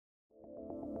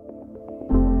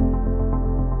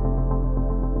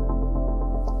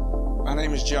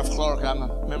name is Jeff Clark. I'm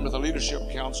a member of the Leadership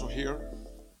Council here,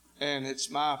 and it's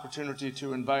my opportunity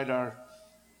to invite a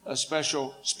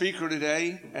special speaker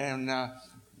today, and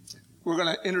we're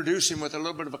going to introduce him with a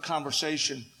little bit of a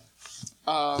conversation.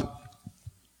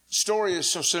 Story is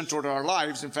so central to our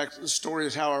lives. In fact, the story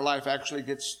is how our life actually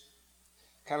gets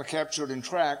kind of captured and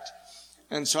tracked.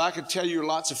 And so I could tell you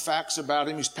lots of facts about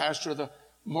him. He's pastor of the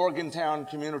Morgantown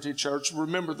Community Church.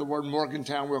 Remember the word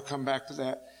Morgantown. We'll come back to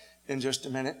that in just a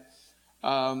minute.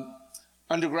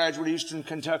 Undergraduate, Eastern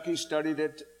Kentucky, studied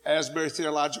at Asbury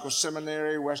Theological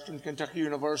Seminary, Western Kentucky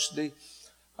University.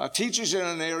 Teaches in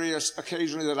an area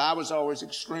occasionally that I was always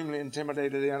extremely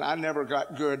intimidated in. I never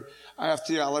got good. I have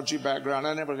theology background.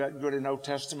 I never got good in Old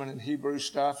Testament and Hebrew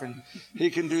stuff, and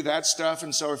he can do that stuff.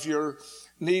 And so if your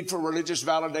need for religious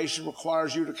validation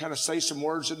requires you to kind of say some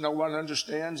words that no one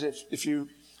understands, if you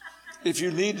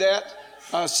need that,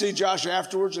 see Josh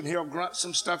afterwards, and he'll grunt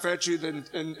some stuff at you,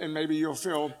 and maybe you'll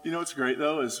feel. You know what's great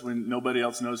though is when nobody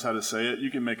else knows how to say it,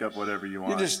 you can make up whatever you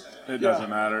want. It doesn't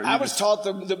matter. I was taught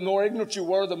the more ignorant you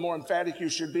were, the more emphatic you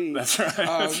should be. That's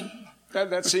right.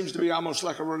 That seems to be almost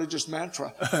like a religious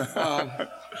mantra.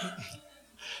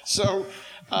 So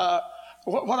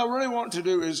what I really want to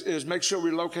do is make sure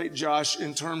we locate Josh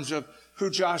in terms of who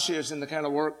Josh is and the kind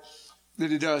of work that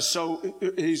he does. So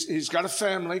he's got a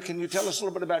family. Can you tell us a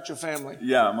little bit about your family?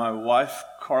 Yeah, my wife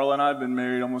Carla and I have been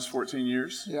married almost 14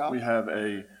 years. Yeah. We have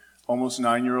a almost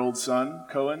 9-year-old son,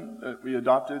 Cohen, that we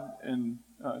adopted in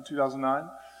 2009.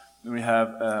 And we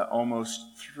have an almost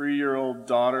 3-year-old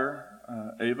daughter,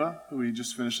 Ava, who we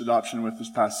just finished adoption with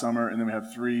this past summer. And then we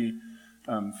have 3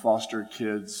 foster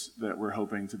kids that we're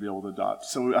hoping to be able to adopt.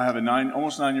 So I have a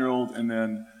almost 9-year-old and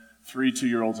then 3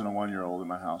 2-year-olds and a 1-year-old in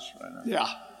my house right now. Yeah.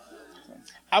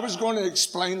 I was going to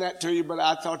explain that to you, but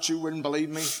I thought you wouldn't believe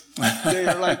me.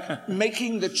 They're like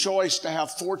making the choice to have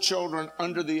 4 children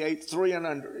under the age, 3 and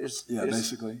under.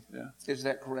 Basically. Is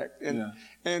that correct? Yeah.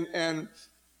 And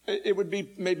it would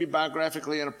be maybe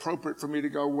biographically inappropriate for me to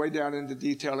go way down into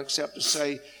detail, except to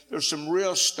say there's some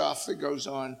real stuff that goes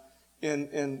on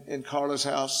in Carla's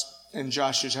house, in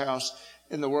Josh's house,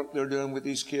 in the work they're doing with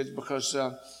these kids, because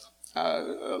a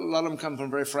lot of them come from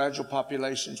very fragile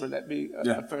populations. Would that be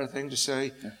a fair thing to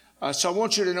say? Yeah. So I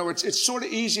want you to know it's sort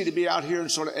of easy to be out here in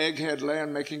sort of egghead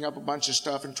land making up a bunch of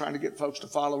stuff and trying to get folks to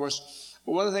follow us.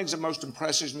 But one of the things that most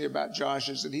impresses me about Josh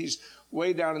is that he's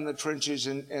way down in the trenches,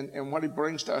 and what he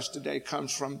brings to us today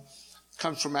comes from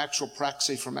actual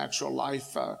praxis, from actual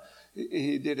life.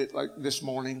 He did it like this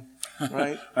morning,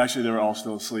 right? Actually, they were all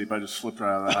still asleep. I just slipped right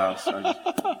out of the house.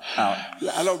 Out.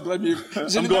 Yeah, I don't blame you.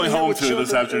 I'm going home to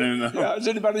this afternoon, though. Yeah, has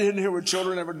anybody in here with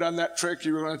children ever done that trick?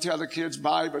 You were going to tell the kids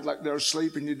bye, but like they're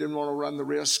asleep and you didn't want to run the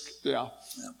risk. Yeah.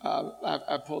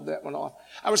 I pulled that one off.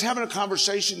 I was having a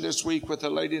conversation this week with a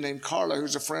lady named Carla,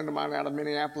 who's a friend of mine out of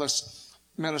Minneapolis,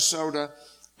 Minnesota,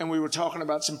 and we were talking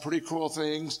about some pretty cool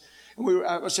things. And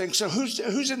I was saying, so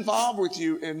who's involved with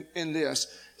you in this?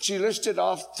 She listed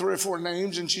off 3 or 4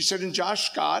 names, and she said, and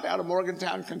Josh Scott out of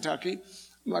Morgantown, Kentucky.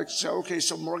 I'm like, so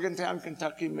Morgantown,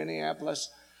 Kentucky, Minneapolis.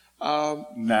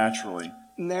 Naturally.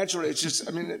 It's just,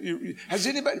 I mean, has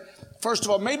anybody, first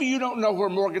of all, maybe you don't know where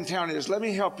Morgantown is. Let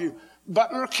me help you.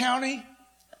 Butler County,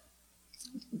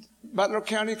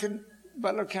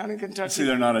 Kentucky. See,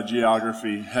 they're not a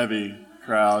geography-heavy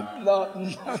crowd. No,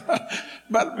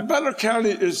 but Butler County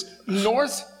is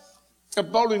north of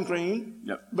Bowling Green,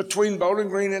 between Bowling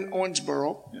Green and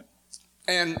Owensboro. Yep.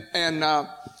 And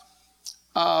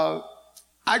I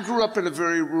grew up in a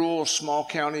very rural, small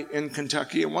county in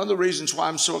Kentucky, and one of the reasons why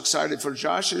I'm so excited for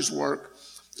Josh's work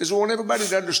is I want everybody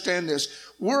to understand this.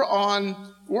 We're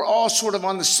all sort of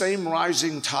on the same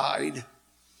rising tide.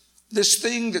 This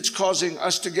thing that's causing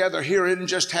us together here isn't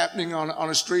just happening on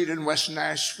a street in West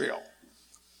Nashville.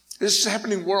 This is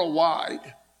happening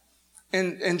worldwide.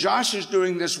 And Josh is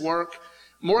doing this work.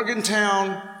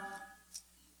 Morgantown,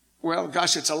 well,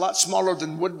 gosh, it's a lot smaller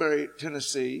than Woodbury,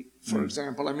 Tennessee, for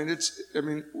example. I mean,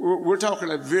 we're talking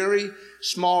a very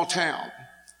small town.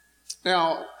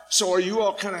 Now, so are you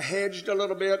all kind of hedged a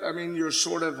little bit? I mean, you're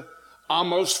sort of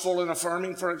almost full and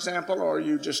affirming, for example, or are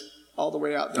you just all the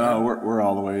way out there? No, we're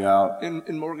all the way out.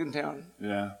 In Morgantown?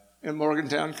 Yeah. In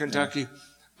Morgantown, Kentucky. Yeah.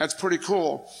 That's pretty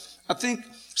cool. I think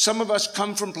some of us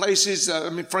come from places,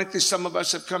 frankly, some of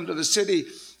us have come to the city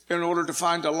in order to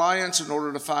find alliance, in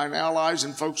order to find allies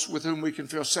and folks with whom we can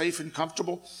feel safe and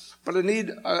comfortable. But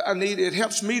it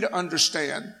helps me to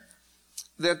understand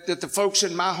that the folks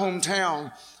in my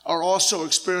hometown are also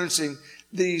experiencing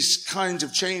these kinds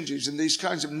of changes and these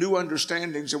kinds of new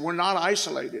understandings, and we're not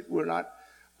isolated. We're not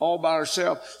all by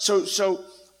ourselves. So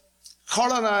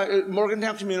Carla and I, at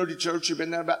Morgantown Community Church, you've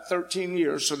been there about 13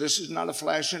 years, so this is not a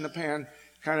flash in the pan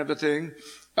kind of a thing.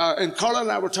 And Carla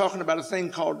and I were talking about a thing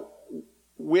called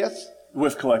With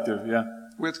Collective, yeah.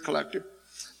 With Collective.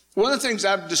 One of the things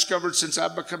I've discovered since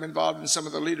I've become involved in some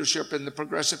of the leadership in the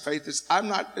progressive faith is I'm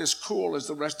not as cool as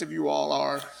the rest of you all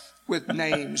are with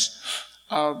names.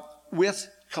 With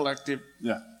Collective.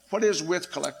 Yeah. What is With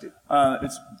Collective?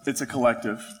 It's a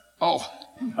collective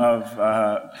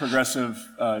of progressive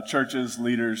churches,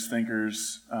 leaders,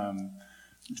 thinkers,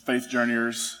 faith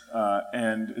journeyers,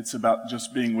 and it's about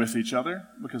just being with each other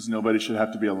because nobody should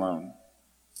have to be alone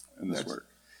in this work.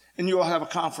 And you all have a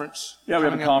conference. Yeah, we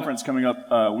have a conference coming up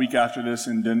a week after this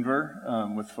in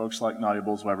Denver with folks like Nadia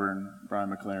Bolz-Weber and Brian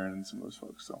McLaren and some of those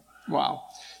folks. So. Wow.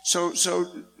 So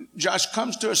Josh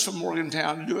comes to us from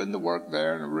Morgantown, doing the work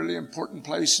there in a really important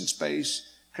place and space,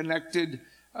 connected.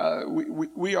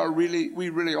 We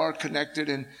really are connected.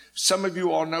 And some of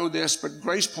you all know this, but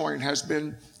Grace Point has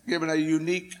been given a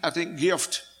unique, I think,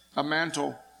 gift, a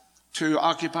mantle to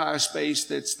occupy a space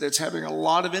that's having a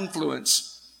lot of influence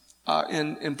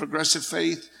in progressive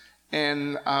faith.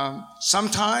 And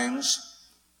sometimes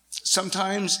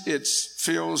it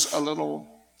feels a little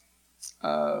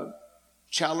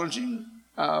challenging,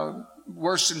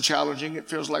 worse than challenging. It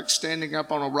feels like standing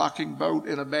up on a rocking boat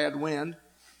in a bad wind.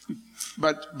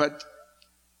 But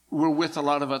we're with a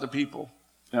lot of other people.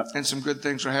 Yep. And some good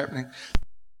things are happening.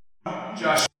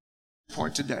 Josh,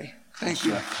 point today. Thank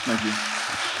you. Yeah, thank you.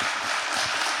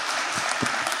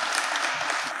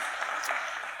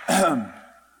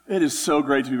 It is so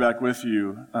great to be back with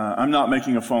you. I'm not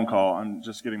making a phone call. I'm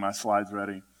just getting my slides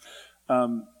ready.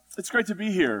 It's great to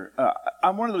be here.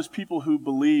 I'm one of those people who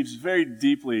believes very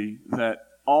deeply that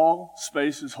all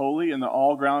space is holy and that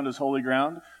all ground is holy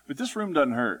ground, but this room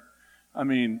doesn't hurt. I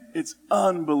mean, it's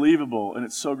unbelievable, and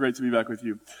it's so great to be back with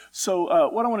you. So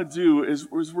what I want to do is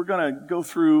we're going to go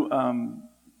through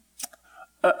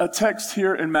a text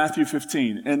here in Matthew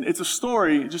 15. And it's a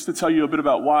story, just to tell you a bit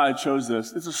about why I chose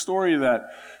this. It's a story that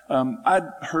I'd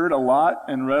heard a lot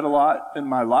and read a lot in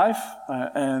my life.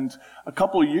 And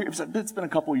it's been a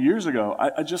couple years ago.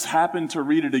 I just happened to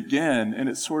read it again, and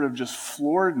it sort of just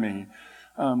floored me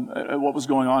at what was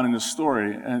going on in this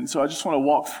story. And so I just want to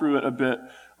walk through it a bit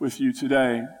with you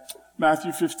today.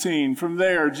 Matthew 15. From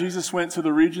there, Jesus went to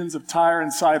the regions of Tyre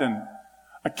and Sidon.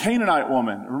 A Canaanite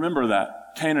woman, remember that.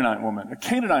 A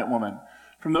Canaanite woman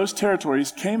from those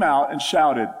territories came out and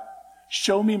shouted,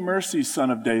 "Show me mercy, Son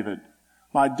of David.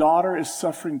 My daughter is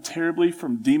suffering terribly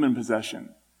from demon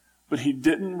possession." But he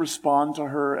didn't respond to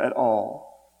her at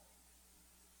all.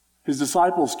 His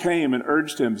disciples came and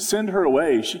urged him, "Send her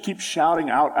away. She keeps shouting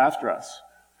out after us."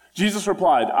 Jesus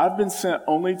replied, "I've been sent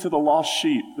only to the lost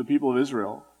sheep, the people of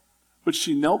Israel." But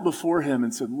she knelt before him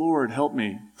and said, "Lord, help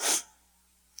me."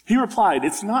 He replied,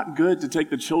 "It's not good to take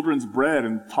the children's bread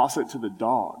and toss it to the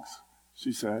dogs."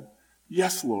 She said,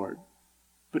 "Yes, Lord,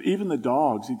 but even the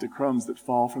dogs eat the crumbs that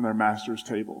fall from their master's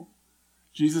table."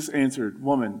 Jesus answered,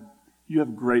 "Woman, you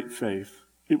have great faith.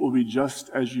 It will be just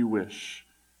as you wish."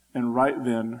 And right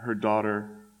then her daughter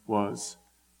was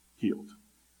healed.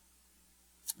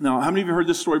 Now, how many of you heard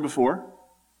this story before?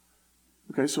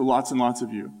 Okay, so lots and lots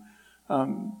of you.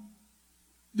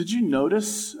 Did you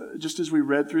notice, just as we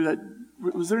read through that,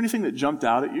 was there anything that jumped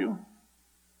out at you?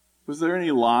 Was there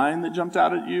any line that jumped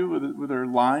out at you? Were there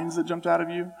lines that jumped out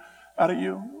at you?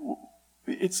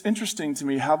 It's interesting to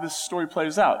me how this story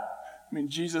plays out. I mean,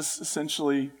 Jesus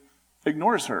essentially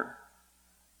ignores her.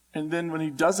 And then when he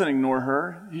doesn't ignore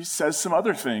her, he says some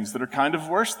other things that are kind of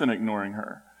worse than ignoring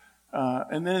her.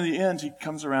 And then in the end, he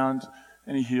comes around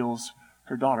and he heals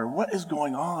her daughter. What is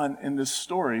going on in this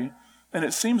story? And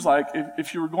it seems like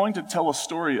if you were going to tell a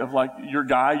story of like your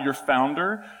guy, your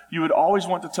founder, you would always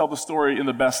want to tell the story in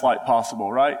the best light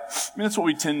possible, right? I mean, that's what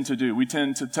we tend to do. We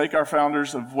tend to take our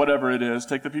founders of whatever it is,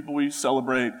 take the people we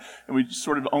celebrate, and we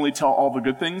sort of only tell all the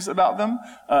good things about them,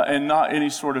 and not any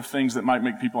sort of things that might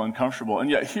make people uncomfortable. And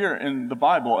yet here in the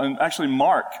Bible, and actually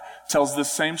Mark tells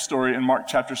this same story in Mark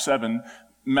chapter 7,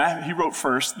 he wrote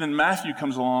first, then Matthew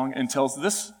comes along and tells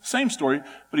this same story,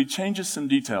 but he changes some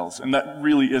details, and that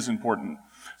really is important.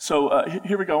 So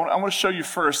here we go. I want to show you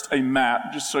first a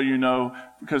map, just so you know,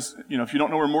 because if you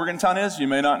don't know where Morgantown is, you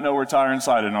may not know where Tyre and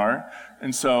Sidon are,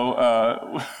 and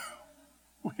so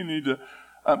we need to.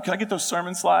 Can I get those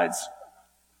sermon slides,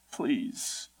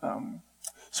 please?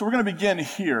 So we're going to begin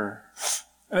here,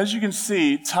 and as you can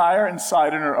see, Tyre and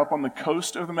Sidon are up on the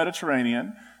coast of the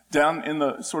Mediterranean. Down in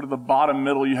the sort of the bottom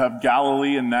middle, you have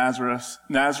Galilee and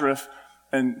Nazareth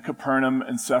and Capernaum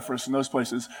and Sepphoris and those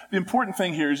places. The important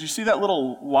thing here is you see that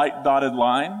little light dotted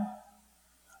line?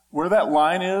 Where that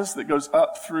line is that goes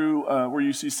up through where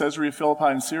you see Caesarea Philippi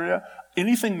in Syria,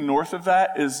 anything north of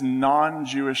that is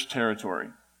non-Jewish territory.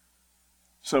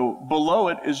 So below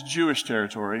it is Jewish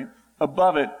territory.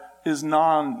 Above it is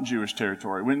non-Jewish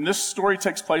territory. When this story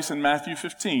takes place in Matthew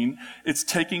 15, it's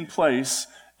taking place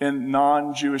in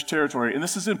non-Jewish territory. And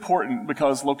this is important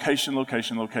because location,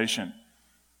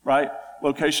 right?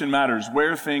 Location matters.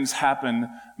 Where things happen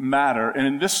matter. And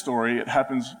in this story, it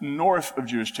happens north of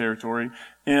Jewish territory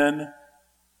in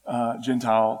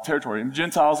Gentile territory. And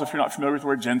Gentiles, if you're not familiar with the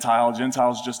word Gentile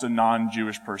is just a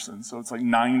non-Jewish person. So it's like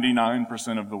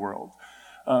 99% of the world.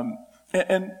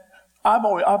 And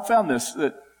I've found this,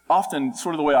 that often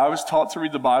sort of the way I was taught to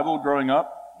read the Bible growing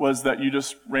up was that you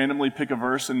just randomly pick a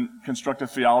verse and construct a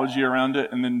theology around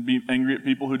it and then be angry at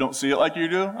people who don't see it like you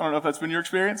do. I don't know if that's been your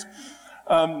experience.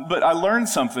 But I learned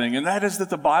something, and that is that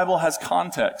the Bible has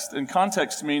context. And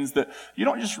context means that you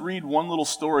don't just read one little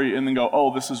story and then go,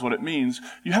 oh, this is what it means.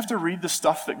 You have to read the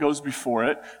stuff that goes before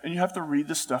it, and you have to read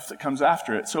the stuff that comes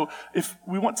after it. So if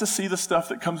we want to see the stuff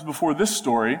that comes before this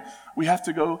story, we have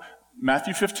to go,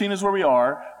 Matthew 15 is where we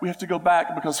are. We have to go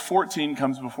back because 14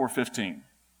 comes before 15.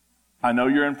 I know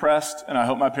you're impressed, and I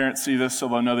hope my parents see this so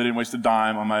they'll know they didn't waste a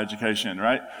dime on my education,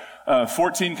 right?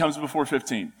 14 comes before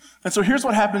 15. And so here's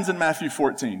what happens in Matthew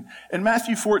 14. In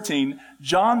Matthew 14,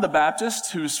 John the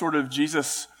Baptist, who's sort of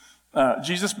Jesus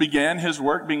began his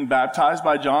work being baptized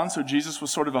by John, so Jesus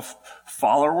was sort of a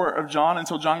follower of John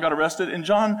until John got arrested. And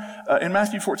in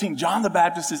Matthew 14, John the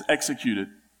Baptist is executed.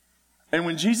 And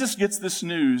when Jesus gets this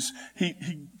news, he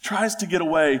tries to get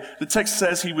away. The text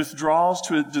says he withdraws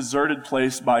to a deserted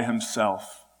place by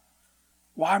himself.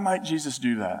 Why might Jesus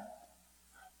do that?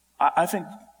 I think,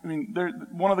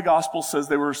 one of the Gospels says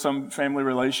they were some family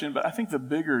relation, but I think the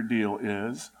bigger deal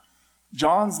is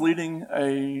John's leading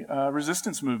a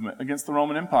resistance movement against the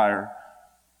Roman Empire,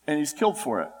 and he's killed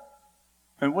for it.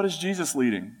 And what is Jesus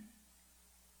leading?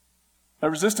 A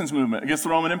resistance movement against the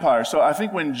Roman Empire. So I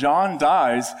think when John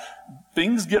dies,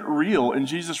 things get real, and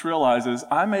Jesus realizes,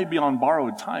 I may be on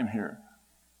borrowed time here.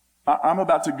 I'm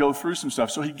about to go through some stuff.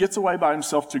 So he gets away by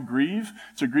himself to grieve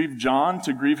John,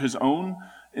 to grieve his own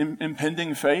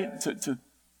impending fate, to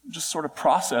just sort of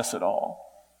process it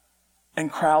all.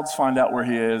 And crowds find out where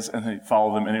he is, and they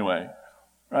follow them anyway.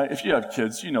 Right? If you have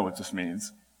kids, you know what this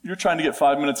means. You're trying to get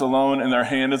 5 minutes alone, and their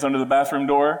hand is under the bathroom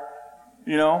door,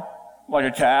 like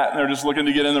a cat, and they're just looking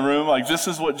to get in the room. Like, this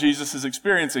is what Jesus is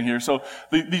experiencing here. So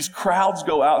these crowds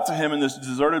go out to him in this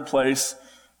deserted place,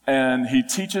 and he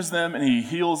teaches them, and he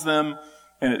heals them,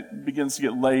 and it begins to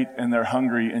get late, and they're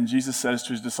hungry, and Jesus says to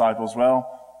his disciples,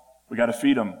 well, we got to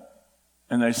feed them.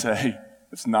 And they say,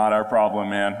 it's not our problem,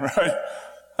 man, right?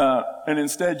 And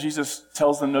instead, Jesus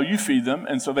tells them, no, you feed them.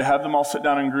 And so they have them all sit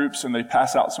down in groups, and they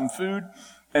pass out some food.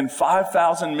 And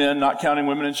 5,000 men, not counting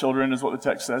women and children, is what the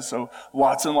text says. So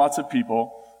lots and lots of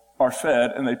people are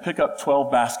fed, and they pick up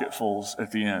 12 basketfuls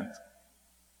at the end.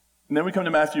 And then we come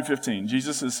to Matthew 15.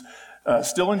 Jesus is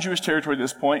still in Jewish territory at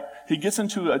this point. He gets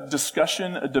into a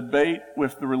discussion, a debate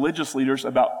with the religious leaders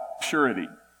about purity,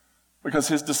 because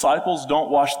his disciples don't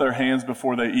wash their hands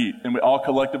before they eat. And we all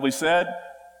collectively said,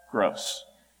 gross.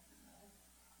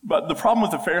 But the problem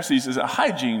with the Pharisees isn't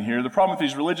hygiene here. The problem with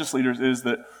these religious leaders is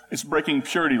that it's breaking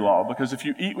purity law, because if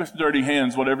you eat with dirty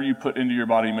hands, whatever you put into your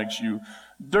body makes you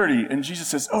dirty. And Jesus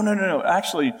says, oh, no.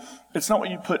 Actually, it's not what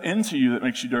you put into you that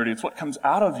makes you dirty. It's what comes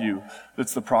out of you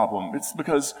that's the problem. It's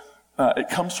because it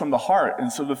comes from the heart.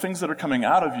 And so the things that are coming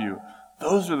out of you,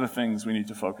 those are the things we need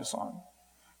to focus on.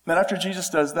 Then after Jesus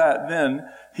does that, then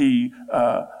he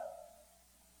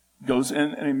goes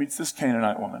in and he meets this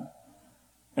Canaanite woman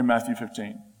in Matthew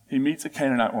 15. He meets a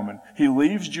Canaanite woman. He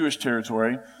leaves Jewish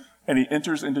territory and he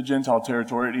enters into Gentile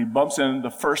territory, and he bumps in, the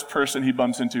first person he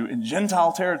bumps into in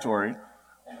Gentile territory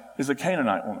is a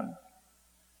Canaanite woman.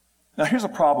 Now here's a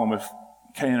problem with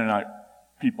Canaanite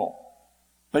people.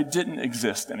 They didn't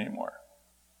exist anymore.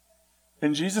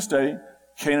 In Jesus' day,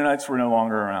 Canaanites were no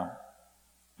longer around.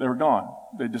 They were gone.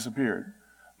 They disappeared.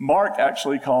 Mark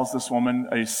actually calls this woman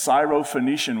a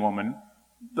Syrophoenician woman.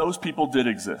 Those people did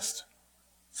exist.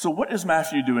 So what is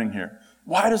Matthew doing here?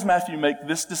 Why does Matthew make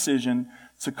this decision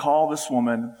to call this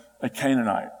woman a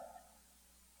Canaanite?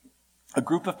 A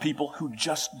group of people who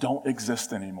just don't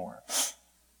exist anymore.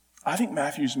 I think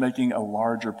Matthew's making a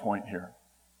larger point here.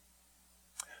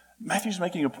 Matthew's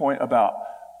making a point about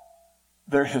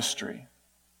their history.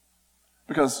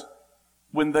 Because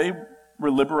when they were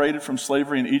liberated from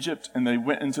slavery in Egypt and they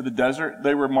went into the desert,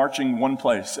 they were marching one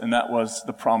place, and that was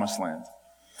the Promised Land.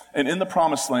 And in the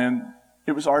Promised Land,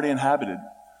 it was already inhabited.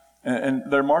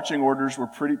 And their marching orders were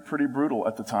pretty brutal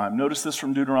at the time. Notice this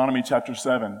from Deuteronomy chapter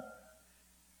 7.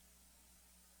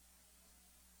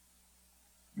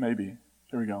 Maybe.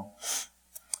 Here we go.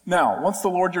 Now, once the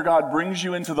Lord your God brings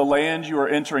you into the land you are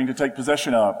entering to take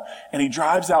possession of, and he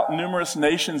drives out numerous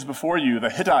nations before you,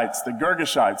 the Hittites, the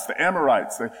Girgashites, the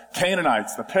Amorites, the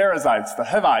Canaanites, the Perizzites, the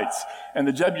Hivites, and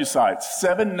the Jebusites,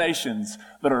 7 nations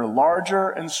that are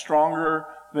larger and stronger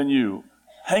than you.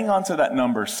 Hang on to that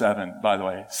number 7, by the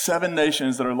way. 7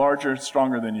 nations that are larger and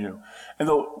stronger than you. And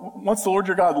once the Lord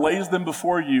your God lays them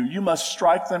before you, you must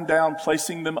strike them down,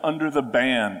 placing them under the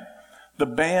ban. The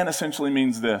ban essentially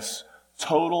means this: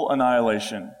 total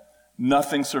annihilation.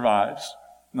 Nothing survives.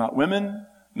 Not women,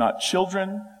 not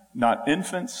children, not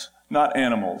infants, not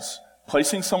animals.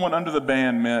 Placing someone under the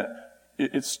ban meant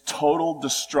it's total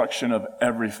destruction of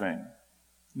everything.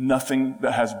 Nothing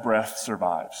that has breath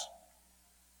survives.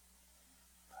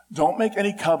 Don't make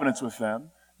any covenants with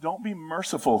them. Don't be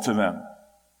merciful to them.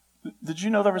 Did you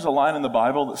know there was a line in the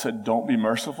Bible that said, don't be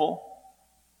merciful?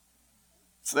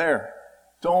 It's there.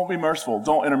 Don't be merciful.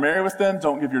 Don't intermarry with them.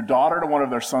 Don't give your daughter to one of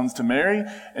their sons to marry.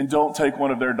 And don't take one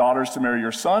of their daughters to marry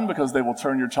your son, because they will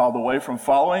turn your child away from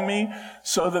following me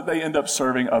so that they end up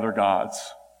serving other gods.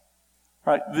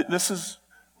 Right? This is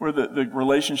where the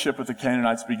relationship with the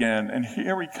Canaanites began. And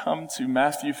here we come to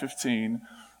Matthew 15,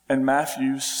 and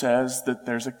Matthew says that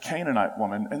there's a Canaanite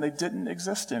woman, and they didn't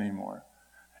exist anymore.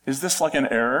 Is this like an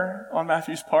error on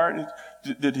Matthew's part?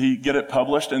 Did he get it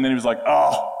published, and then he was like,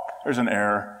 oh, there's an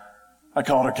error. I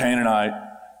called her Canaanite.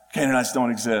 Canaanites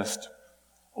don't exist.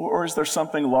 Or is there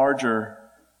something larger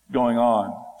going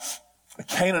on? A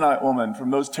Canaanite woman from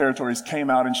those territories came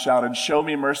out and shouted, "Show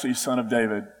me mercy, son of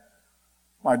David.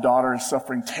 My daughter is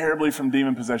suffering terribly from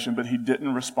demon possession," but he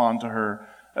didn't respond to her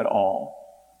at all.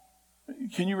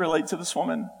 Can you relate to this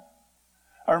woman?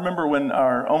 I remember when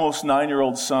our almost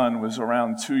 9-year-old son was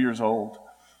around 2 years old,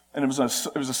 and it was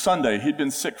a Sunday. He'd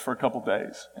been sick for a couple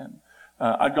days, and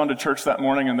I'd gone to church that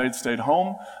morning and they'd stayed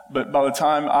home. But by the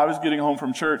time I was getting home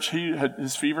from church,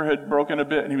 his fever had broken a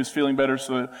bit and he was feeling better.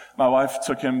 So my wife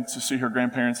took him to see her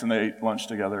grandparents and they ate lunch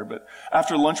together. But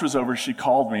after lunch was over, she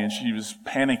called me and she was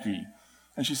panicky.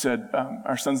 And she said,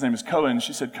 our son's name is Cohen.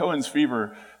 She said, Cohen's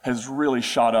fever has really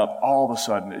shot up all of a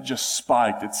sudden. It just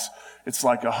spiked. It's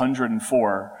like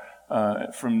 104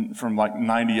 from like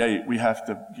 98. We have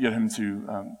to get him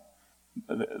to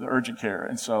the urgent care.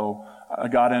 And so I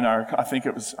got in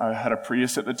I had a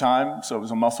Prius at the time, so it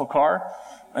was a muscle car.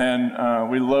 And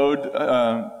we load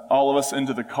all of us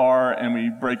into the car and we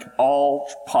break all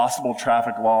possible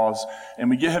traffic laws and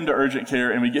we get him to urgent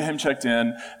care and we get him checked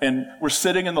in, and we're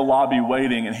sitting in the lobby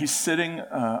waiting, and he's sitting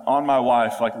on my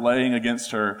wife, like laying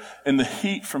against her, and the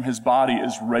heat from his body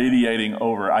is radiating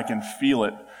over. I can feel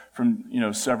it from,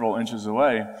 several inches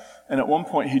away. And at one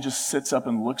point he just sits up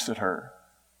and looks at her.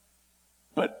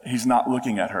 But he's not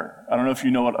looking at her. I don't know if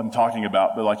you know what I'm talking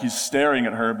about, but he's staring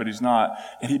at her, but he's not.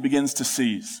 And he begins to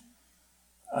seize.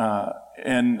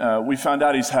 We found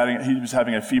out he was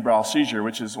having a febrile seizure,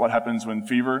 which is what happens when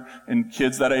fever in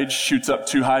kids that age shoots up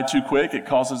too high too quick. It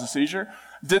causes a seizure.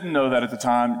 Didn't know that at the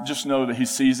time. Just know that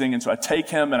he's seizing. And so I take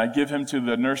him and I give him to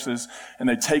the nurses, and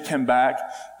they take him back,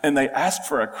 and they ask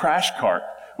for a crash cart.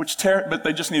 But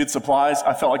they just needed supplies.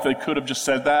 I felt like they could have just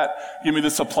said that. Give me the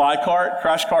supply cart.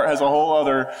 Crash cart has a whole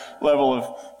other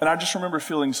level and I just remember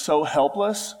feeling so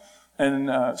helpless and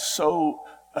so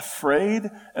afraid,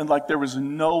 and like there was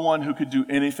no one who could do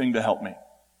anything to help me.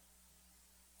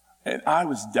 And I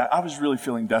was really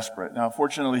feeling desperate. Now,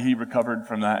 fortunately, he recovered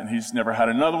from that and he's never had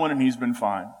another one and he's been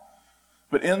fine.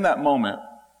 But in that moment,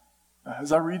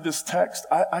 as I read this text,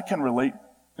 I can relate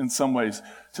in some ways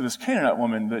to this Canaanite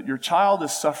woman, that your child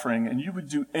is suffering and you would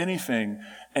do anything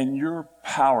and you're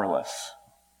powerless.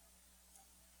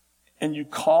 And you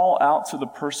call out to the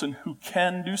person who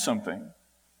can do something,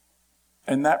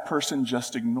 and that person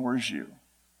just ignores you.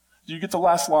 Do you get the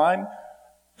last line?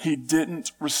 He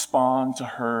didn't respond to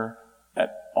her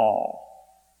at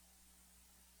all.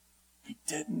 He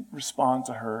didn't respond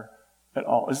to her at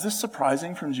all. Is this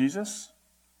surprising from Jesus?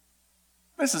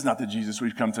 This is not the Jesus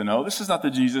we've come to know. This is not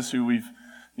the Jesus who we've,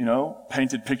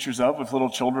 painted pictures of with little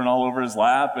children all over his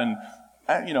lap and,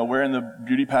 wearing the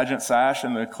beauty pageant sash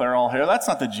and the Clairol hair. That's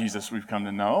not the Jesus we've come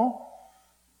to know.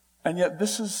 And yet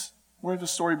this is where the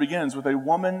story begins, with a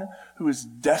woman who is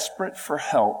desperate for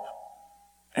help,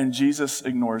 and Jesus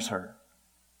ignores her.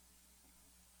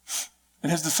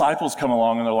 And his disciples come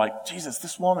along and they're like, Jesus,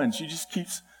 this woman, she just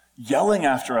keeps yelling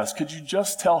after us. Could you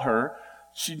just tell her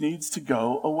she needs to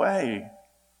go away?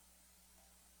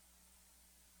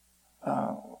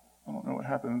 I don't know what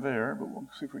happened there, but we'll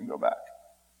see if we can go back.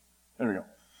 There we go.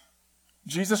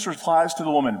 Jesus replies to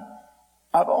the woman,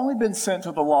 I've only been sent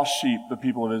to the lost sheep, the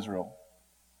people of Israel.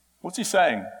 What's he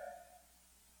saying?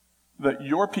 that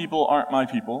your people aren't my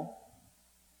people,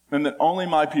 and that only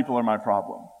my people are my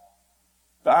problem.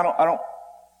 But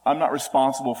I'm not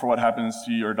responsible for what happens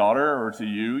to your daughter or to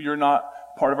you. You're not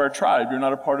part of our tribe. You're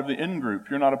not a part of the in-group.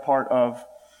 You're not a part of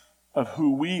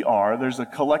who we are. There's a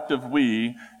collective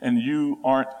we, and you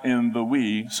aren't in the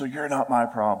we, so you're not my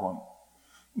problem.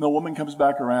 And the woman comes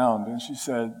back around, and she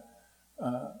said,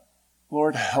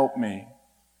 Lord, help me.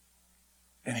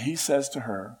 And he says to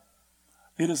her,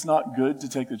 it is not good to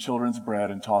take the children's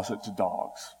bread and toss it to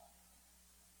dogs.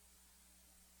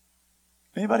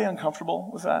 Anybody uncomfortable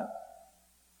with that?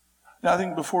 Now, I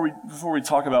think before we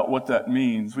talk about what that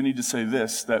means, we need to say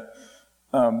this, that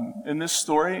in this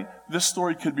story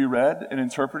could be read and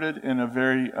interpreted in a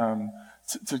very,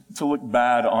 to look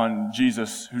bad on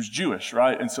Jesus, who's Jewish,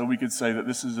 right? And so we could say that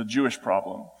this is a Jewish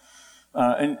problem.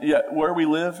 And yet, where we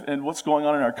live and what's going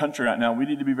on in our country right now, we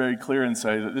need to be very clear and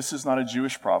say that this is not a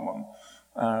Jewish problem.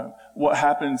 What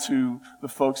happened to the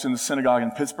folks in the synagogue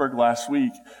in Pittsburgh last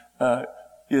week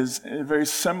is a very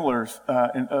similar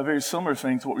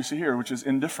thing to what we see here, which is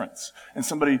indifference. And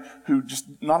somebody who just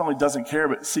not only doesn't care,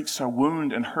 but seeks to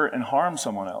wound and hurt and harm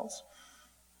someone else.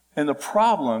 And the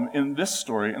problem in this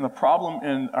story, and the problem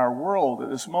in our world at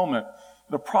this moment,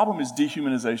 the problem is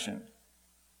dehumanization.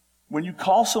 When you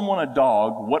call someone a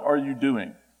dog, what are you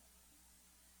doing?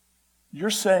 You're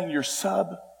saying you're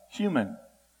subhuman.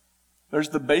 There's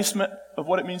the basement of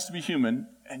what it means to be human,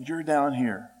 and you're down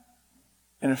here.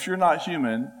 And if you're not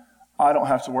human, I don't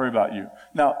have to worry about you.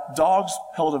 Now, dogs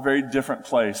held a very different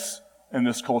place in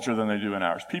this culture than they do in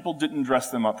ours. People didn't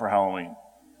dress them up for Halloween.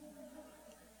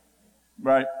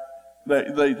 Right?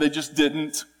 They just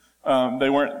didn't. They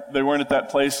weren't at that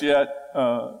place yet.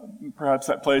 Perhaps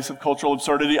that place of cultural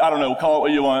absurdity. I don't know. Call it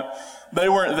what you want. They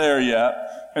weren't there yet.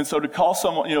 And so to call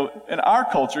someone, in our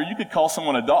culture, you could call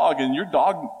someone a dog, and your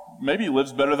dog maybe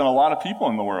lives better than a lot of people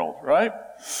in the world, right?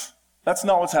 That's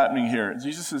not what's happening here.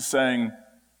 Jesus is saying,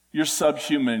 you're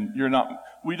subhuman.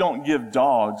 We don't give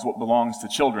dogs what belongs to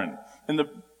children. And the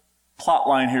plot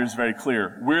line here is very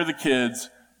clear. We're the kids,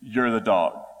 you're the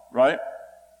dog, right?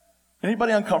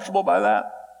 Anybody uncomfortable by that?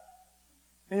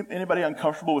 Anybody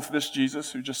uncomfortable with this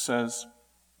Jesus who just says,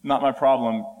 not my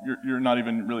problem, you're not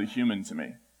even really human to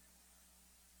me?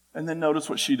 And then notice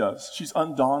what she does. She's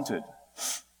undaunted.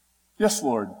 Yes,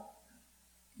 Lord,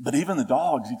 but even the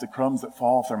dogs eat the crumbs that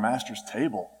fall off their master's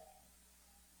table.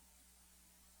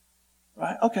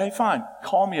 Right? Okay, fine.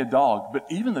 Call me a dog, but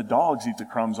even the dogs eat the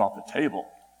crumbs off the table.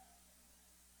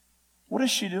 What is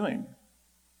she doing?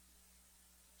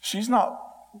 She's not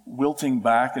wilting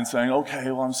back and saying,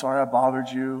 okay, well, I'm sorry I bothered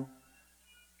you.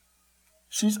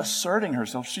 She's asserting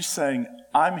herself. She's saying,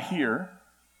 I'm here,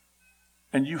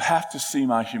 and you have to see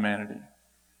my humanity.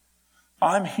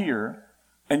 I'm here,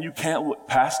 and you can't look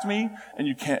past me, and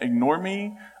you can't ignore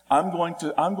me. I'm going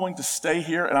to stay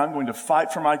here, and I'm going to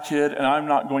fight for my kid, and I'm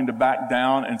not going to back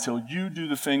down until you do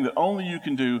the thing that only you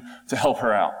can do to help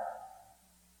her out.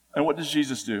 And what does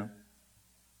Jesus do?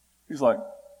 He's like,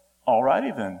 all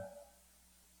righty then.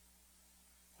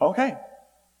 Okay,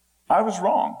 I was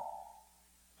wrong.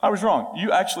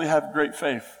 You actually have great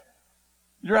faith.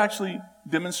 You're actually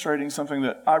demonstrating something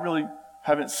that I really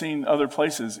haven't seen other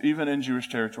places, even in Jewish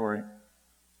territory.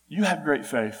 You have great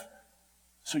faith.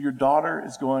 So your daughter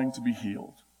is going to be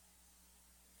healed.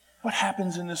 What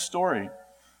happens in this story?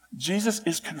 Jesus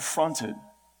is confronted.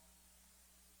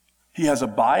 He has a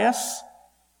bias.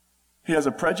 He has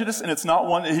a prejudice, and it's not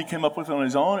one that he came up with on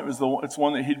his own. It's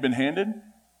one that he'd been handed.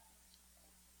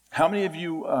 How many of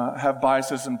you have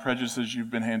biases and prejudices you've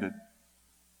been handed?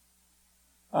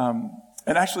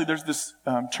 And actually, there's this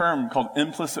term called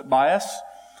implicit bias.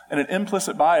 And an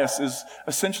implicit bias is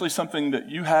essentially something that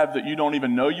you have that you don't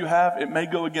even know you have. It may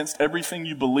go against everything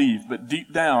you believe, but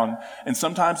deep down, and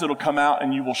sometimes it'll come out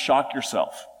and you will shock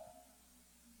yourself.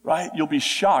 Right? You'll be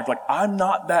shocked. Like, I'm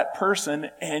not that person,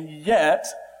 and yet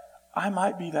I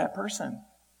might be that person.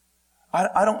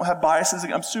 I don't have biases.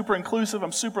 I'm super inclusive.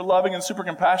 I'm super loving and super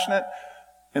compassionate.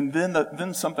 And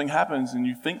then something happens and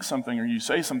you think something or you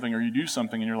say something or you do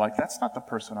something and you're like, that's not the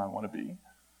person I want to be.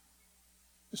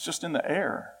 It's just in the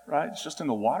air, right? It's just in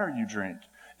the water you drink.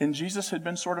 And Jesus had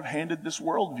been sort of handed this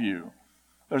worldview.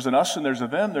 There's an us and there's a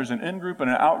them. There's an in-group and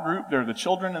an out-group. There are the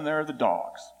children and there are the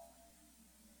dogs.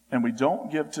 And we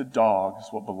don't give to dogs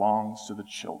what belongs to the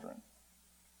children.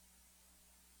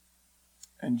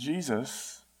 And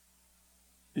Jesus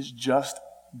is just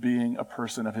being a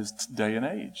person of his day and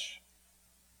age.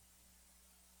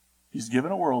 He's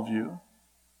given a worldview,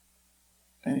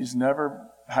 and he's never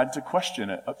had to question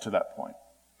it up to that point.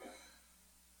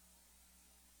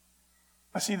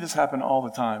 I see this happen all the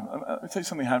time. I'll tell you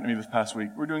something happened to me this past week.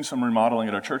 We're doing some remodeling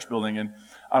at our church building, and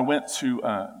I went to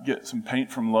get some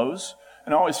paint from Lowe's,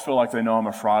 and I always feel like they know I'm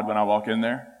a fraud when I walk in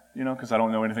there, because I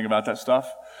don't know anything about that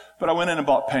stuff. But I went in and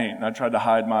bought paint, and I tried to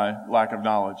hide my lack of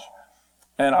knowledge.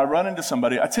 And I run into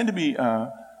somebody. I tend to be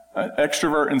an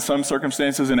extrovert in some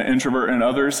circumstances and an introvert in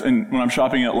others, and when I'm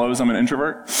shopping at Lowe's, I'm an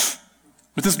introvert.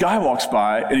 But this guy walks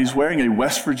by, and he's wearing a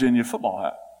West Virginia football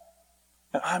hat.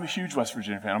 And I'm a huge West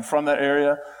Virginia fan. I'm from that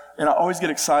area, and I always get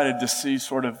excited to see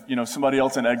sort of, somebody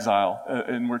else in exile,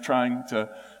 and we're trying to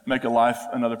make a life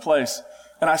another place.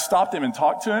 And I stopped him and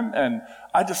talked to him, and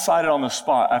I decided on the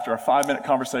spot after a 5-minute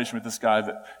conversation with this guy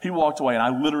that he walked away, and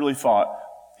I literally thought,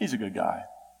 he's a good guy.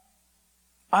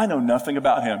 I know nothing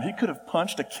about him. He could have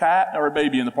punched a cat or a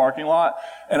baby in the parking lot,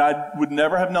 and I would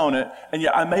never have known it. And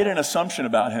yet I made an assumption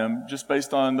about him just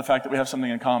based on the fact that we have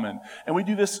something in common. And we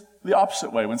do this the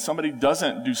opposite way. When somebody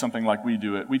doesn't do something like we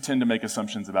do it, we tend to make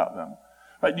assumptions about them.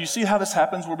 Right? Do you see how this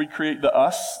happens where we create the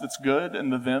us that's good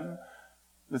and the them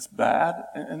that's bad?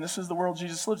 And this is the world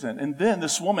Jesus lives in. And then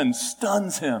this woman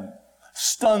stuns him,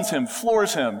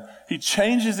 floors him. He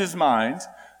changes his mind,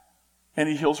 and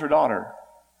he heals her daughter.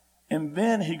 And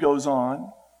then he goes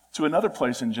on to another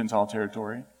place in Gentile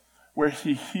territory where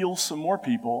he heals some more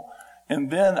people,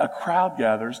 and then a crowd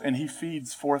gathers and he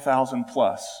feeds 4,000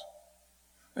 plus.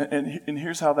 And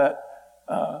here's how that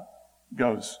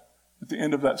goes at the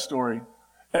end of that story.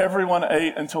 Everyone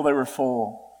ate until they were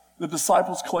full. The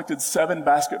disciples collected 7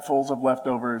 basketfuls of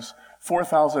leftovers.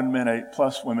 4,000 men ate,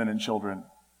 plus women and children.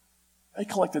 They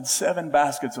collected 7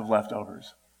 baskets of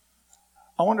leftovers.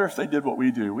 I wonder if they did what we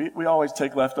do. We always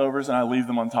take leftovers and I leave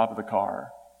them on top of the car.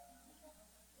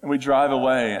 And we drive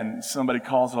away and somebody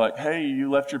calls like, hey,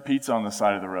 you left your pizza on the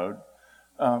side of the road.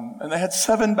 And they had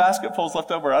 7 basketfuls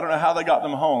left over. I don't know how they got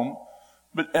them home,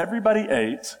 but everybody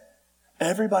ate,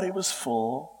 everybody was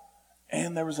full,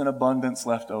 and there was an abundance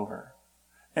left over.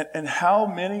 And how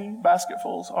many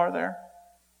basketfuls are there?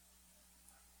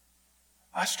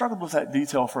 I struggled with that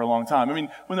detail for a long time. I mean,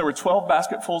 when there were 12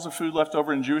 basketfuls of food left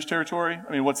over in Jewish territory,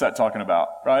 what's that talking about,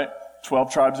 right?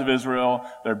 12 tribes of Israel,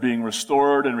 they're being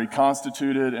restored and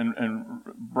reconstituted and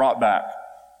brought back.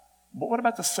 But what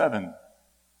about the 7?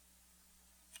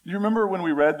 Do you remember when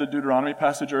we read the Deuteronomy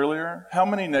passage earlier? How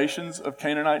many nations of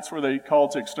Canaanites were they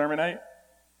called to exterminate?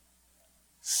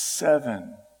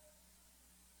 7.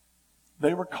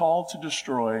 They were called to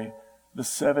destroy the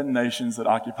 7 nations that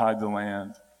occupied the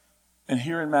land. And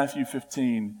here in Matthew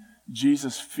 15,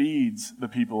 Jesus feeds the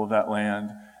people of that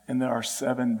land, and there are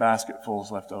 7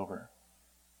 basketfuls left over.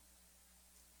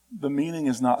 The meaning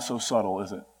is not so subtle,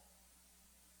 is it?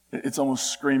 It's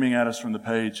almost screaming at us from the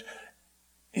page.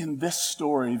 In this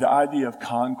story, the idea of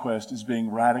conquest is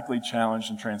being radically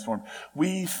challenged and transformed.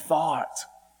 We thought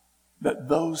that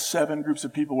those 7 groups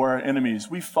of people were our enemies.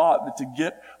 We thought that to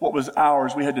get what was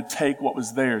ours, we had to take what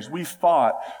was theirs. We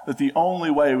thought that the only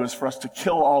way was for us to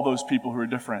kill all those people who are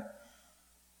different.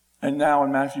 And now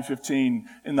in Matthew 15,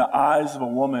 in the eyes of a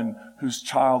woman whose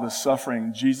child is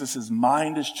suffering, Jesus'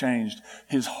 mind is changed,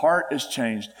 his heart is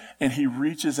changed, and he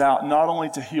reaches out not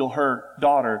only to heal her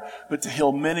daughter, but to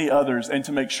heal many others and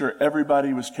to make sure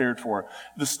everybody was cared for.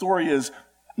 The story is,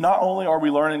 not only are we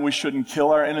learning we shouldn't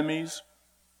kill our enemies,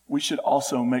 we should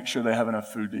also make sure they have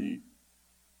enough food to eat.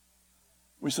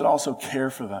 We should also care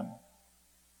for them.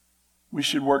 We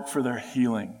should work for their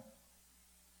healing.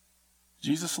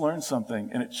 Jesus learned something,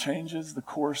 and it changes the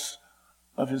course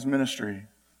of his ministry.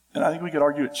 And I think we could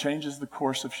argue it changes the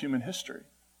course of human history.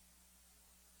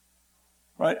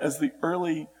 Right? As the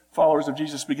early followers of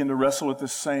Jesus begin to wrestle with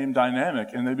this same dynamic,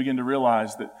 and they begin to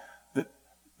realize that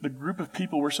the group of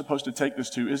people we're supposed to take this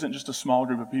to isn't just a small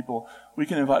group of people. We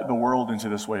can invite the world into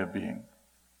this way of being.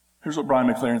 Here's what Brian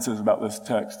McLaren says about this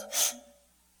text.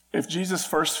 If Jesus'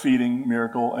 first feeding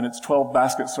miracle and its 12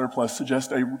 basket surplus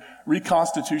suggest a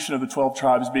reconstitution of the 12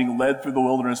 tribes being led through the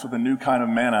wilderness with a new kind of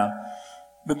manna,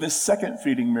 then this second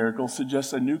feeding miracle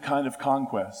suggests a new kind of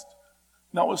conquest.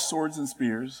 Not with swords and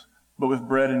spears, but with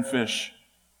bread and fish.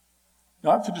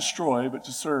 Not to destroy, but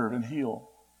to serve and heal.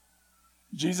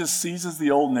 Jesus seizes the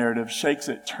old narrative, shakes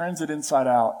it, turns it inside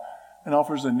out, and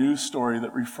offers a new story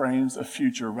that reframes a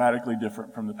future radically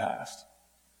different from the past.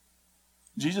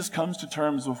 Jesus comes to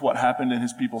terms with what happened in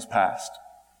his people's past,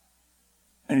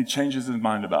 and he changes his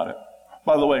mind about it.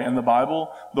 By the way, in the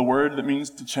Bible, the word that means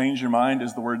to change your mind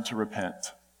is the word to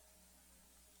repent.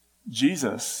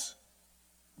 Jesus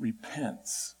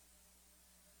repents.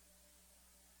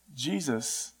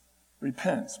 Jesus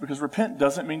repents, because repent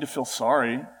doesn't mean to feel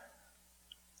sorry.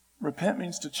 Repent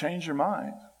means to change your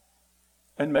mind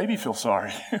and maybe feel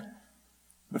sorry.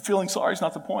 But feeling sorry is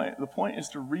not the point. The point is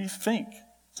to rethink,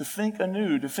 to think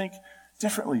anew, to think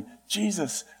differently.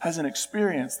 Jesus has an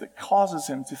experience that causes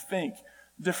him to think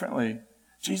differently.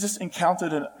 Jesus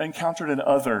encountered an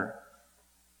other,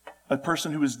 a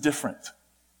person who was different.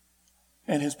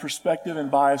 And his perspective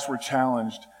and bias were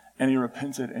challenged, and he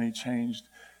repented and he changed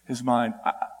his mind.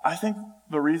 I think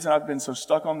the reason I've been so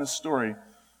stuck on this story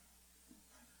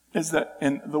is that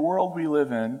in the world we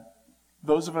live in,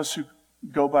 those of us who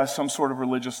go by some sort of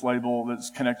religious label that's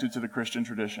connected to the Christian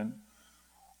tradition,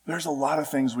 there's a lot of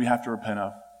things we have to repent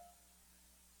of.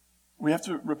 We have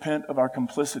to repent of our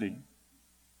complicity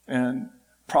and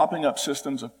propping up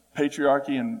systems of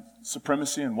patriarchy and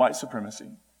supremacy and white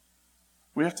supremacy.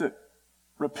 We have to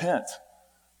repent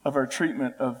of our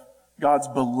treatment of God's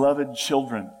beloved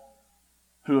children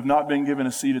who have not been given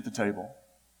a seat at the table.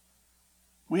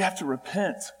 We have to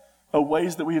repent of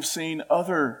ways that we have seen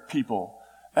other people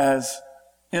as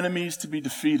enemies to be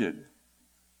defeated,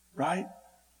 right?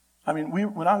 I mean,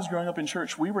 when I was growing up in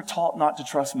church, we were taught not to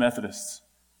trust Methodists.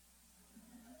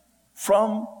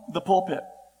 From the pulpit.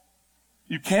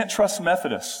 You can't trust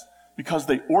Methodists because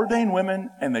they ordain women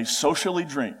and they socially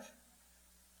drink.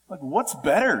 Like, what's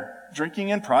better? Drinking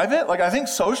in private? Like, I think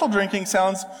social drinking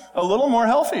sounds a little more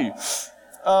healthy.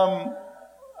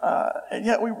 And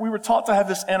yet we were taught to have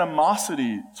this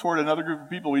animosity toward another group of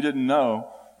people we didn't know.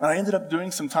 And I ended up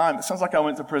doing some time. It sounds like I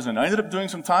went to prison. I ended up doing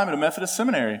some time at a Methodist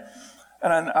seminary.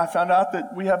 And I found out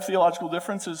that we have theological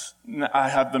differences. I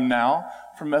have them now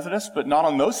from Methodists, but not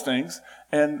on those things.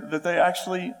 And that they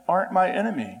actually aren't my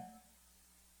enemy.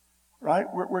 Right?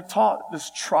 We're taught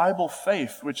this tribal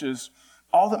faith, which is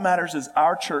all that matters is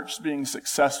our church being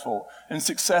successful. And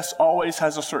success always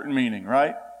has a certain meaning,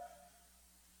 right?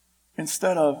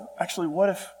 Instead of, actually, what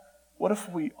if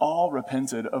we all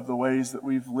repented of the ways that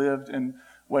we've lived in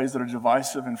ways that are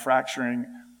divisive and fracturing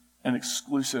and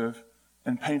exclusive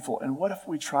and painful? And what if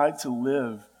we tried to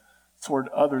live toward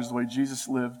others the way Jesus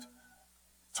lived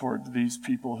toward these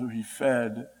people who he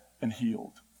fed and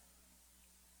healed?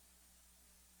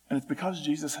 And it's because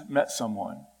Jesus met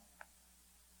someone.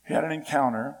 He had an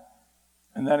encounter,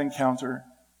 and that encounter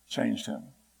changed him.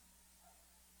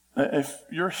 If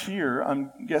you're here,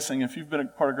 I'm guessing if you've been a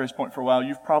part of Grace Point for a while,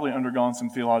 you've probably undergone some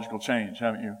theological change,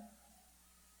 haven't you?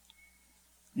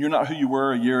 You're not who you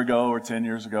were a year ago or 10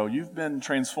 years ago. You've been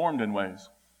transformed in ways.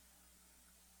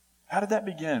 How did that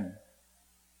begin?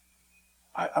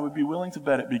 I would be willing to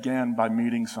bet it began by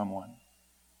meeting someone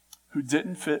who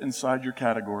didn't fit inside your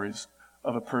categories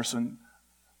of a person,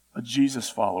 a Jesus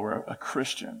follower, a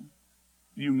Christian.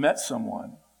 You met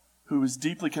someone who was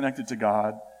deeply connected to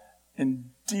God and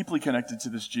deeply connected to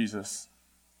this Jesus,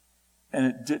 and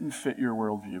it didn't fit your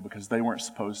worldview because they weren't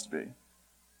supposed to be.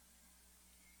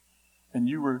 And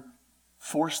you were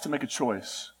forced to make a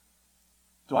choice.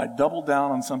 Do I double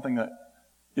down on something that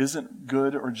isn't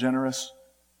good or generous,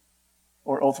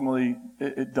 or ultimately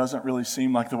it doesn't really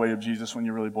seem like the way of Jesus when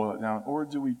you really boil it down? Or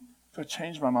do I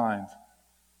change my mind?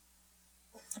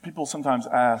 People sometimes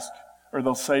ask, or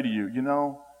they'll say to you,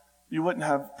 you wouldn't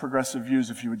have progressive views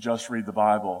if you would just read the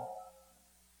Bible.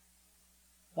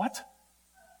 What?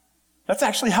 That's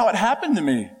actually how it happened to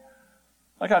me.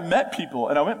 Like, I met people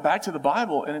and I went back to the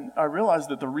Bible and I realized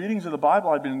that the readings of the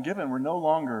Bible I'd been given were no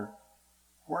longer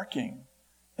working.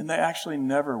 And they actually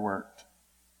never worked.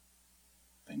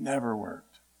 They never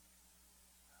worked.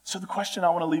 So the question I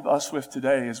want to leave us with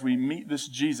today as we meet this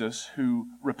Jesus who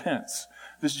repents,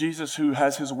 this Jesus who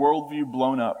has his worldview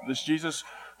blown up, this Jesus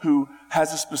who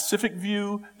has a specific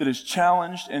view that is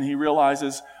challenged, and he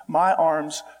realizes, my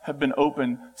arms have been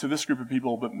open to this group of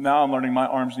people, but now I'm learning my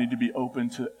arms need to be open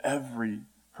to every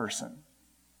person.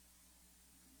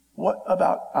 What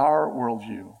about our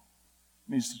worldview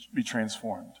needs to be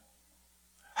transformed?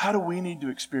 How do we need to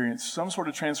experience some sort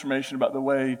of transformation about the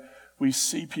way we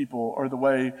see people, or the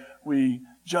way we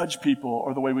judge people,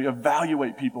 or the way we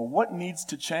evaluate people? What needs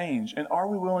to change? And are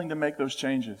we willing to make those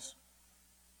changes?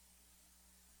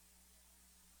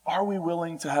 Are we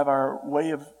willing to have our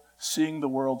way of seeing the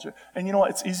world? And you know what?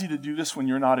 It's easy to do this when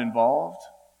you're not involved.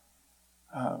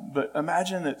 But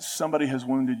imagine that somebody has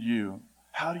wounded you.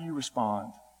 How do you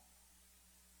respond?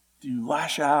 Do you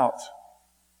lash out?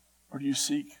 Or do you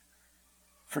seek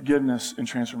forgiveness and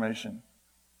transformation?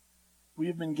 We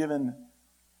have been given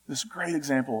this great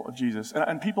example of Jesus.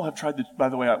 And people have tried to, by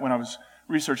the way, when I was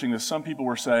researching this, some people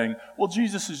were saying, well,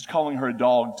 Jesus is calling her a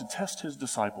dog to test his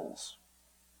disciples.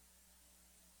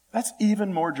 That's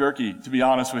even more jerky, to be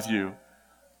honest with you.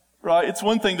 Right? It's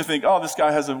one thing to think, oh, this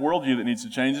guy has a worldview that needs to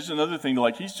change. It's another thing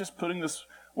to he's just putting this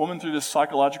woman through this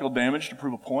psychological damage to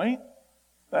prove a point.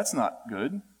 That's not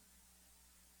good.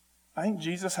 I think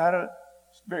Jesus had a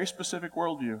very specific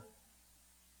worldview.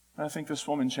 And I think this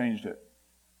woman changed it.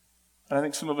 And I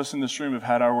think some of us in this room have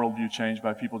had our worldview changed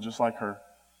by people just like her.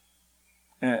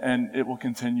 And it will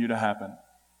continue to happen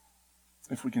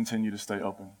if we continue to stay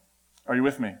open. Are you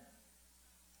with me?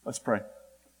 Let's pray.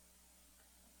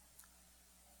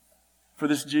 For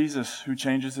this Jesus who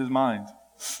changes his mind,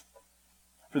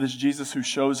 for this Jesus who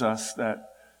shows us that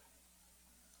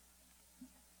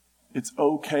it's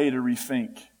okay to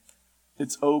rethink,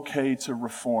 it's okay to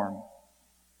reform,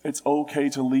 it's okay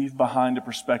to leave behind a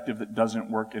perspective that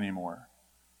doesn't work anymore.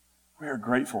 We are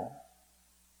grateful.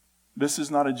 This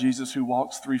is not a Jesus who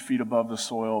walks 3 feet above the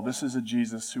soil. This is a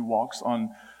Jesus who walks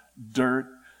on dirt,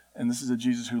 and this is a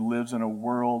Jesus who lives in a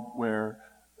world where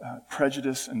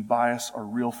prejudice and bias are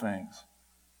real things.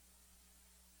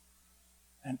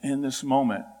 And in this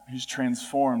moment, he's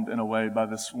transformed in a way by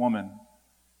this woman.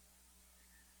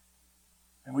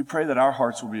 And we pray that our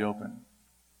hearts will be open,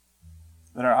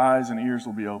 that our eyes and ears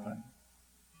will be open,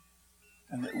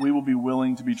 and that we will be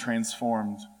willing to be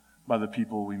transformed by the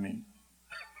people we meet.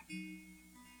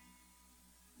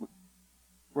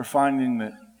 We're finding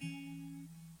that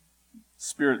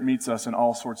Spirit meets us in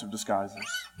all sorts of disguises.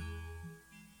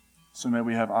 So may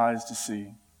we have eyes to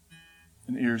see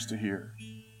and ears to hear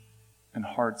and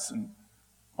hearts and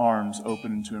arms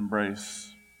open to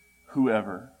embrace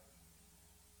whoever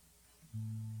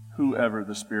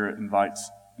the Spirit invites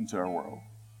into our world.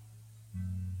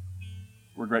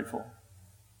 We're grateful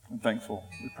and thankful.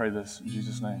 We pray this in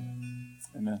Jesus' name.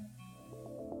 Amen.